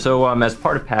So as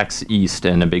part of PAX East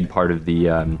and a big part of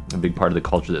the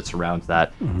culture that surrounds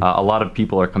that, a lot of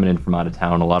people are coming in from out of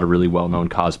town. A lot of really well-known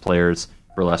cosplayers,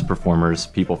 burlesque performers,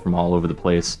 people from all over the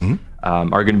place are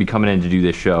going to be coming in to do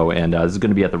this show, and this is going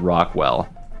to be at the Rockwell.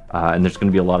 And there's going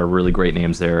to be a lot of really great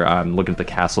names there. I'm looking at the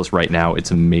cast list right now.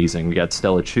 It's amazing. We got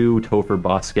STELLA CHUU, Topher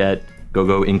Bosquet,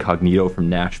 Gogo Incognito from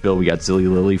Nashville. We got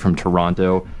Zilly Lily from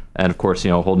Toronto. And of course,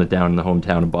 holding it down in the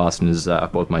hometown of Boston is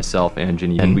both myself and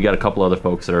Ginny. And we got a couple other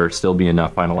folks that are still being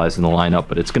finalized in the lineup,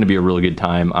 but it's going to be a really good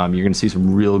time. You're going to see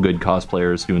some real good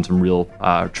cosplayers doing some real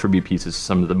tribute pieces to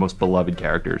some of the most beloved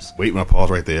characters. Wait, I'm going to pause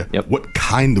right there. Yep. What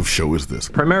kind of show is this?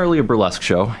 Primarily a burlesque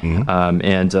show.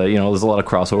 And there's a lot of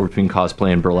crossover between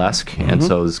cosplay and burlesque. And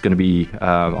so there's going to be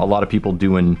a lot of people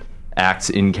doing acts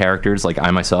in characters, like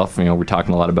I myself. We're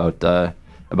talking a lot about the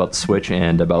Switch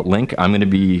and about Link. I'm going to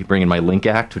be bringing my Link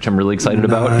act, which I'm really excited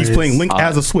about. He's playing Link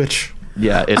as a Switch.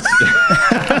 Yeah, it's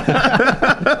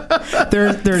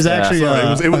there's actually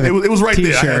it was right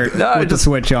T-shirt there. with the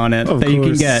Switch on it that you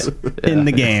can get in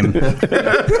the game.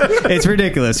 It's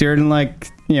ridiculous. You're in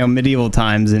medieval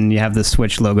times and you have the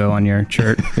Switch logo on your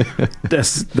shirt. That's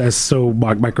so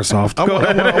Microsoft.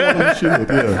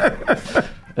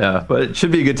 Yeah, but it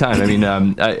should be a good time. I mean,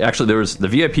 actually, the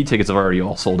VIP tickets have already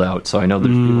all sold out, so I know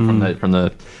there's people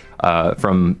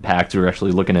from PAX who are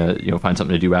actually looking to find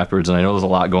something to do afterwards, and I know there's a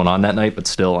lot going on that night, but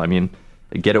still, I mean,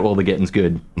 get it while the getting's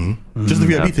good. Just the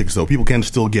VIP tickets, though. People can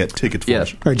still get tickets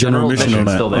for it. General admission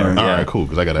is still there. All right, cool,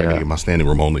 because I got to get my standing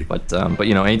room only. But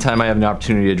anytime I have an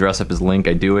opportunity to dress up as Link,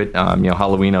 I do it.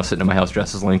 Halloween, I was sitting in my house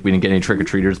dressed as Link. We didn't get any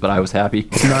trick-or-treaters, but I was happy.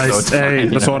 Nice. So hey,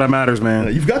 that's all that matters,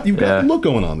 man. You've got the look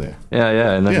going on there.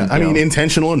 Yeah. And then, I mean,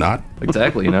 intentional or not.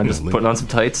 Exactly, just putting on some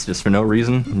tights just for no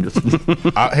reason.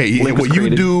 Hey, what you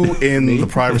do in the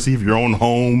privacy of your own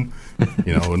home,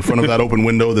 in front of that open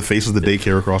window that faces the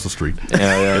daycare across the street,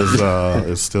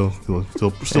 is still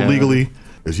legally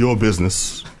is your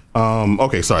business.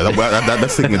 Okay, sorry,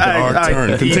 that's taking a dark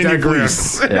turn. Continue,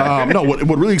 please. No,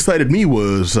 what really excited me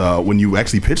was when you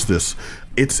actually pitched this.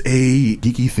 It's a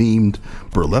geeky themed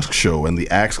burlesque show, and the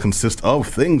acts consist of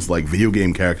things like video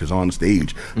game characters on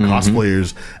stage,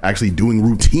 cosplayers actually doing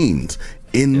routines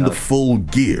in the full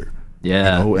gear.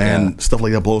 Stuff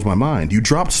like that blows my mind. You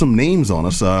dropped some names on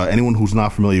us. Anyone who's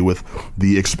not familiar with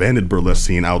the expanded burlesque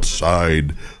scene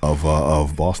outside of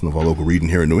Boston, of our local region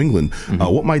here in New England,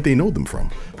 what might they know them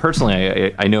from?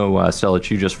 Personally, I know STELLA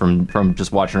CHUU just from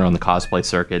just watching her on the cosplay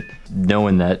circuit,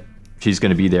 knowing that she's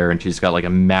going to be there, and she's got like a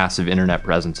massive internet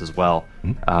presence as well.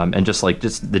 And just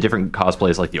the different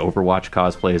cosplays, like the Overwatch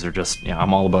cosplays, are just,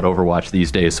 I'm all about Overwatch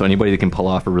these days. So anybody that can pull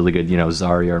off a really good,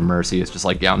 Zarya or Mercy, it's just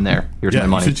like, I'm there. Here's my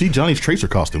money. You should see Johnny's Tracer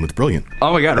costume. It's brilliant.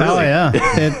 Oh my God, really? Oh yeah.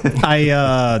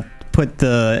 I put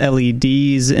the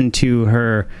LEDs into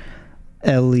her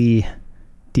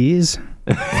LEDs.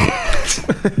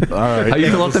 All right. How you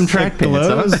fill up them track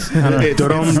pants?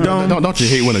 Don't you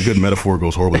hate when a good metaphor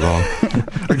goes horribly wrong?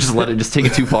 Or just take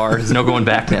it too far. There's no going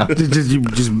back now.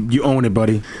 You own it,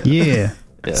 buddy. Yeah.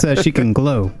 So she can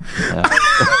glow. Yeah.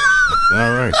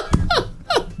 All right.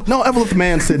 No, Evelyn the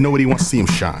man said nobody wants to see him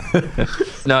shine.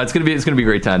 No, it's gonna be a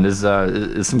great time. There's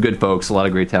some good folks, a lot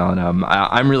of great talent.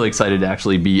 I'm really excited to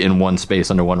actually be in one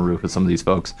space under one roof with some of these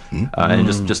folks, and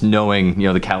just knowing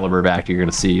the caliber of actor you're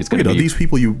gonna see. It's gonna be these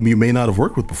people you may not have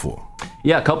worked with before.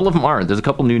 Yeah, a couple of them are. There's a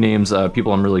couple new names,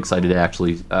 people I'm really excited to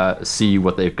actually see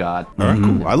what they've got. All right,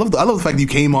 cool. I love the fact that you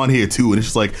came on here too, and it's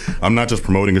just like, I'm not just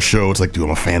promoting a show. It's like, dude,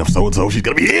 I'm a fan of so and so. She's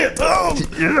gonna be here. Oh,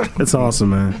 yeah. It's awesome,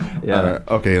 man. Yeah. Right.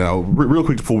 Okay, now real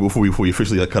quick before you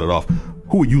officially cut it off,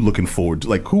 who are you looking forward to?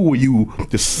 Like, who are you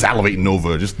just salivating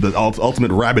over? Just the ultimate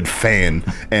rabid fan.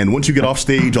 And once you get off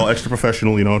stage, all extra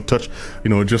professional, touch,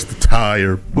 just the tie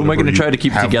or who am I going to try to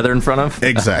keep together in front of?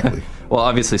 Exactly. Well,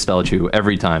 obviously STELLA CHUU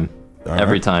every time.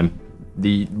 Every time.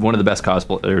 One of the best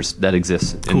cosplayers that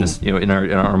exists in this, in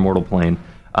our mortal plane.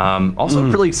 Also,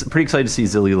 pretty excited to see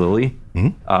Zilly Lily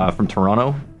from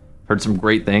Toronto. Heard some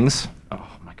great things. Oh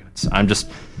my goodness, I'm just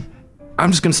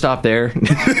gonna stop there.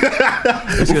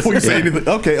 Before you say anything,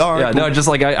 okay, all right. Yeah, cool. No, just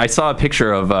like I saw a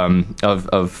picture of the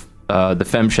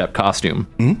FemShep costume,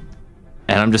 and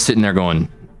I'm just sitting there going,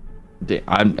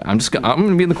 I'm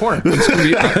gonna be in the corner. I'm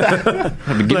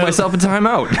gonna give myself a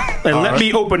timeout. And let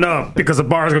me open up, because the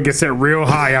bar's gonna get set real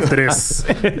high after this.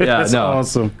 That's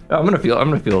awesome. I'm gonna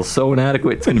feel so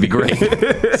inadequate. It's gonna be great.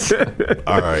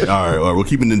 All right. We're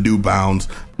keeping in due bounds.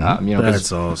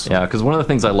 That's awesome. Yeah, because one of the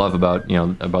things I love about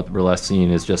the burlesque scene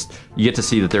is just you get to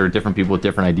see that there are different people with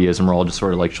different ideas, and we're all just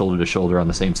sort of like shoulder to shoulder on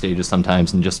the same stages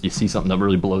sometimes, and just you see something that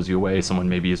really blows you away. Someone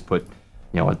maybe has put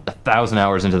 1,000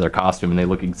 hours into their costume and they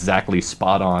look exactly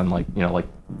spot on, like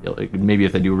maybe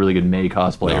if they do a really good May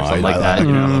cosplay or something like that.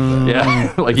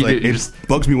 Yeah, it just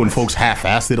bugs me when folks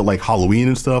half-ass it at like Halloween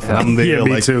and stuff. And I'm there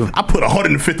me too. I put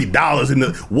 $150 in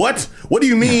the what? What do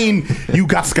you mean you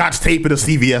got Scotch tape in a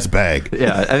CVS bag?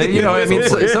 Yeah,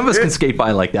 and some of us can skate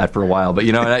by like that for a while, but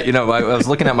I was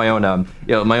looking at my own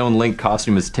my own Link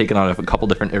costume has taken on a couple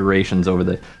different iterations over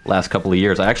the last couple of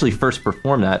years. I actually first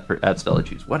performed that at STELLA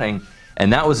CHUU's wedding.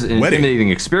 And that was an intimidating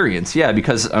experience,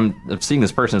 because I'm seeing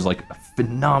this person as like a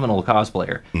phenomenal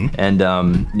cosplayer, and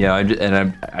I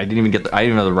didn't even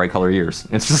have the right color ears.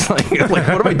 It's just like what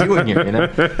am I doing here?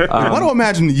 Why do I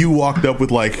imagine you walked up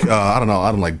with like I don't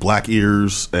know, black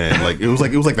ears, and like it was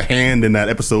like the hand in that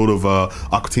episode of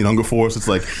Aqua Teen Hunger Force. It's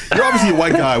like you're obviously a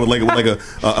white guy with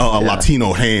a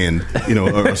Latino hand,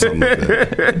 or something like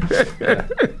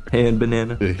that. Hand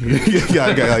banana.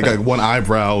 I got one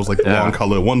eyebrow is like the wrong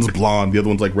color, one's blonde, the other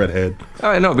one's like redhead.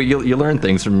 I know, but you learn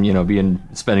things from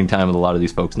spending time with a lot of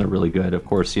these folks, and they're really good. Of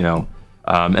course, and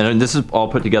this is all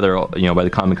put together, by the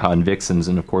Comic Con Vixens,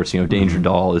 and of course, Danger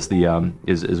Doll is the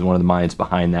is one of the minds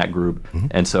behind that group,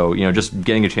 and so just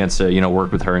getting a chance to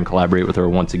work with her and collaborate with her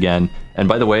once again. And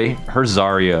by the way, her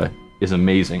Zarya is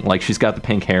amazing. Like, she's got the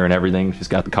pink hair and everything. She's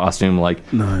got the costume.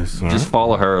 Like, nice. Just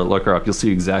follow her, look her up. You'll see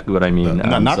exactly what I mean.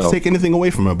 Not to take anything away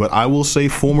from her, but I will say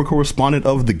former correspondent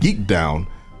of the Geek Down,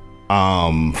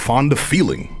 fond of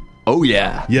feeling. Oh,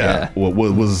 yeah. Yeah.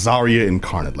 Was Zarya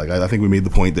incarnate. Like, I think we made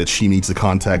the point that she needs to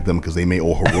contact them because they may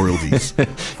owe her royalties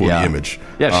for the image.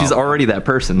 Yeah, she's already that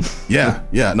person. Yeah.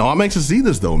 No, I'm anxious to see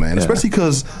this, though, man. Especially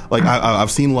because, like,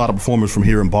 I've seen a lot of performers from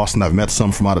here in Boston. I've met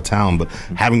some from out of town, but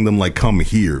having them, like, come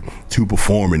here to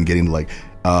perform and getting, like,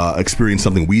 experience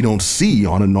something we don't see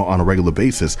on a regular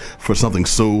basis for something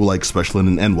so like special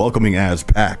and welcoming as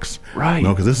PAX, right?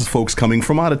 Because this is folks coming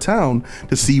from out of town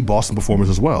to see Boston performers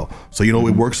as well. So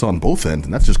it works on both ends,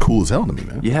 and that's just cool as hell to me,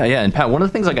 man. Yeah. And Pat, one of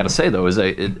the things I got to say though is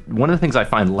one of the things I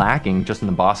find lacking just in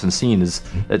the Boston scene is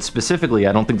that specifically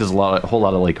I don't think there's a whole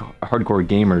lot of like hardcore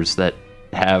gamers that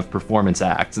have performance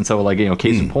acts, and so like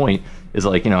case in point is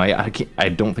like I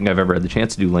don't think I've ever had the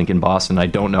chance to do Link in Boston. I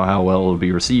don't know how well it'll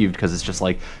be received because it's just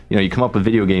like you come up with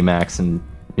video game acts and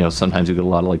sometimes you get a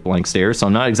lot of like blank stares, so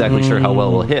I'm not exactly sure how well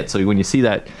it'll hit. So when you see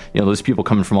that those people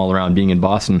coming from all around being in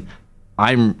Boston,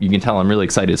 you can tell I'm really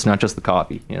excited. It's not just the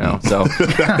coffee, so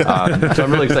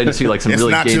I'm really excited to see like some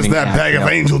really gaming. It's not just that bag of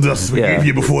angel dust we gave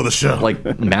you before the show. Like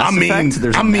Mass Effect.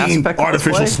 There's Mass Effect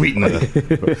artificial sweetener.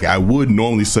 I would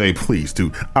normally say, please,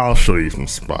 dude, I'll show you some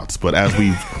spots. But as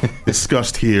we've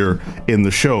discussed here in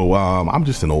the show, I'm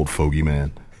just an old fogey,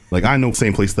 man. Like, I know the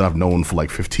same place that I've known for like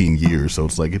 15 years, so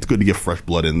it's like it's good to get fresh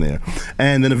blood in there.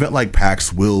 And an event like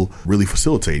PAX will really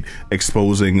facilitate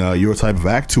exposing your type of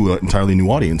act to an entirely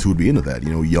new audience who would be into that.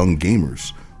 Young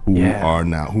gamers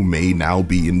who may now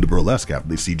be into burlesque after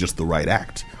they see just the right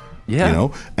act. Yeah.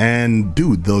 And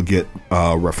dude, they'll get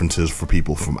references for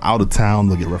people from out of town.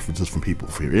 They'll get references from people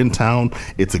who are in town.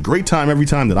 It's a great time every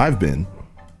time that I've been.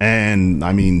 And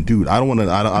I mean, dude, I don't want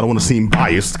to seem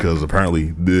biased because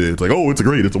apparently it's like, oh, it's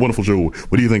a wonderful show.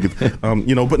 What do you think?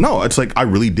 But no, it's like I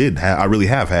really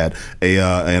have had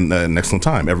an excellent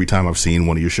time every time I've seen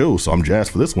one of your shows. So I'm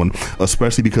jazzed for this one,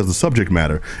 especially because the subject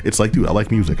matter. It's like, dude, I like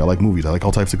music, I like movies, I like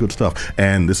all types of good stuff,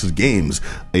 and this is games.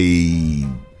 Like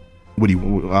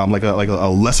a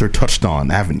lesser touched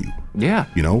on avenue. Yeah.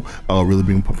 Really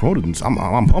being promoted. And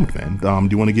I'm pumped, man. Do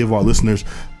you want to give our listeners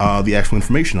the actual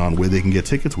information on where they can get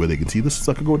tickets, where they can see this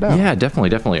sucker go down? Yeah, definitely.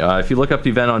 If you look up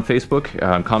the event on Facebook,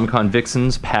 Comic Con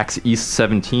Vixens, PAX East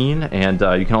 17, and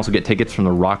you can also get tickets from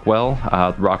the Rockwell,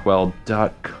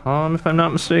 rockwell.com, if I'm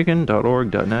not mistaken,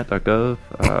 .org, .net, .gov.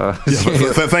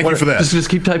 Thank you for that. Just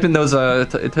keep typing those in.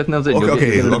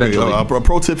 Okay. A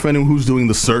pro tip for anyone who's doing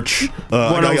the search.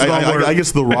 I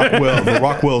guess the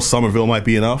Rockwell Somerville might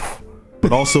be enough.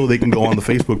 But also, they can go on the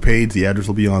Facebook page. The address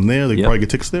will be on there. They can probably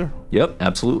get tickets there. Yep,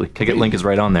 absolutely. Ticket link is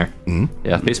right on there. Mm-hmm.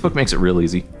 Yeah, Facebook makes it real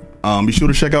easy. Be sure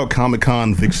to check out Comic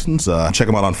Con Vixens. Check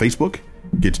them out on Facebook.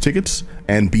 Get your tickets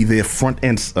and be there front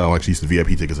and actually, the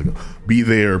VIP tickets ago. Be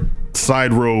there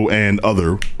side row and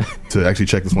other to actually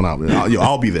check this one out.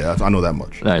 I'll be there. I know that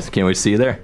much. Nice. Can't wait to see you there.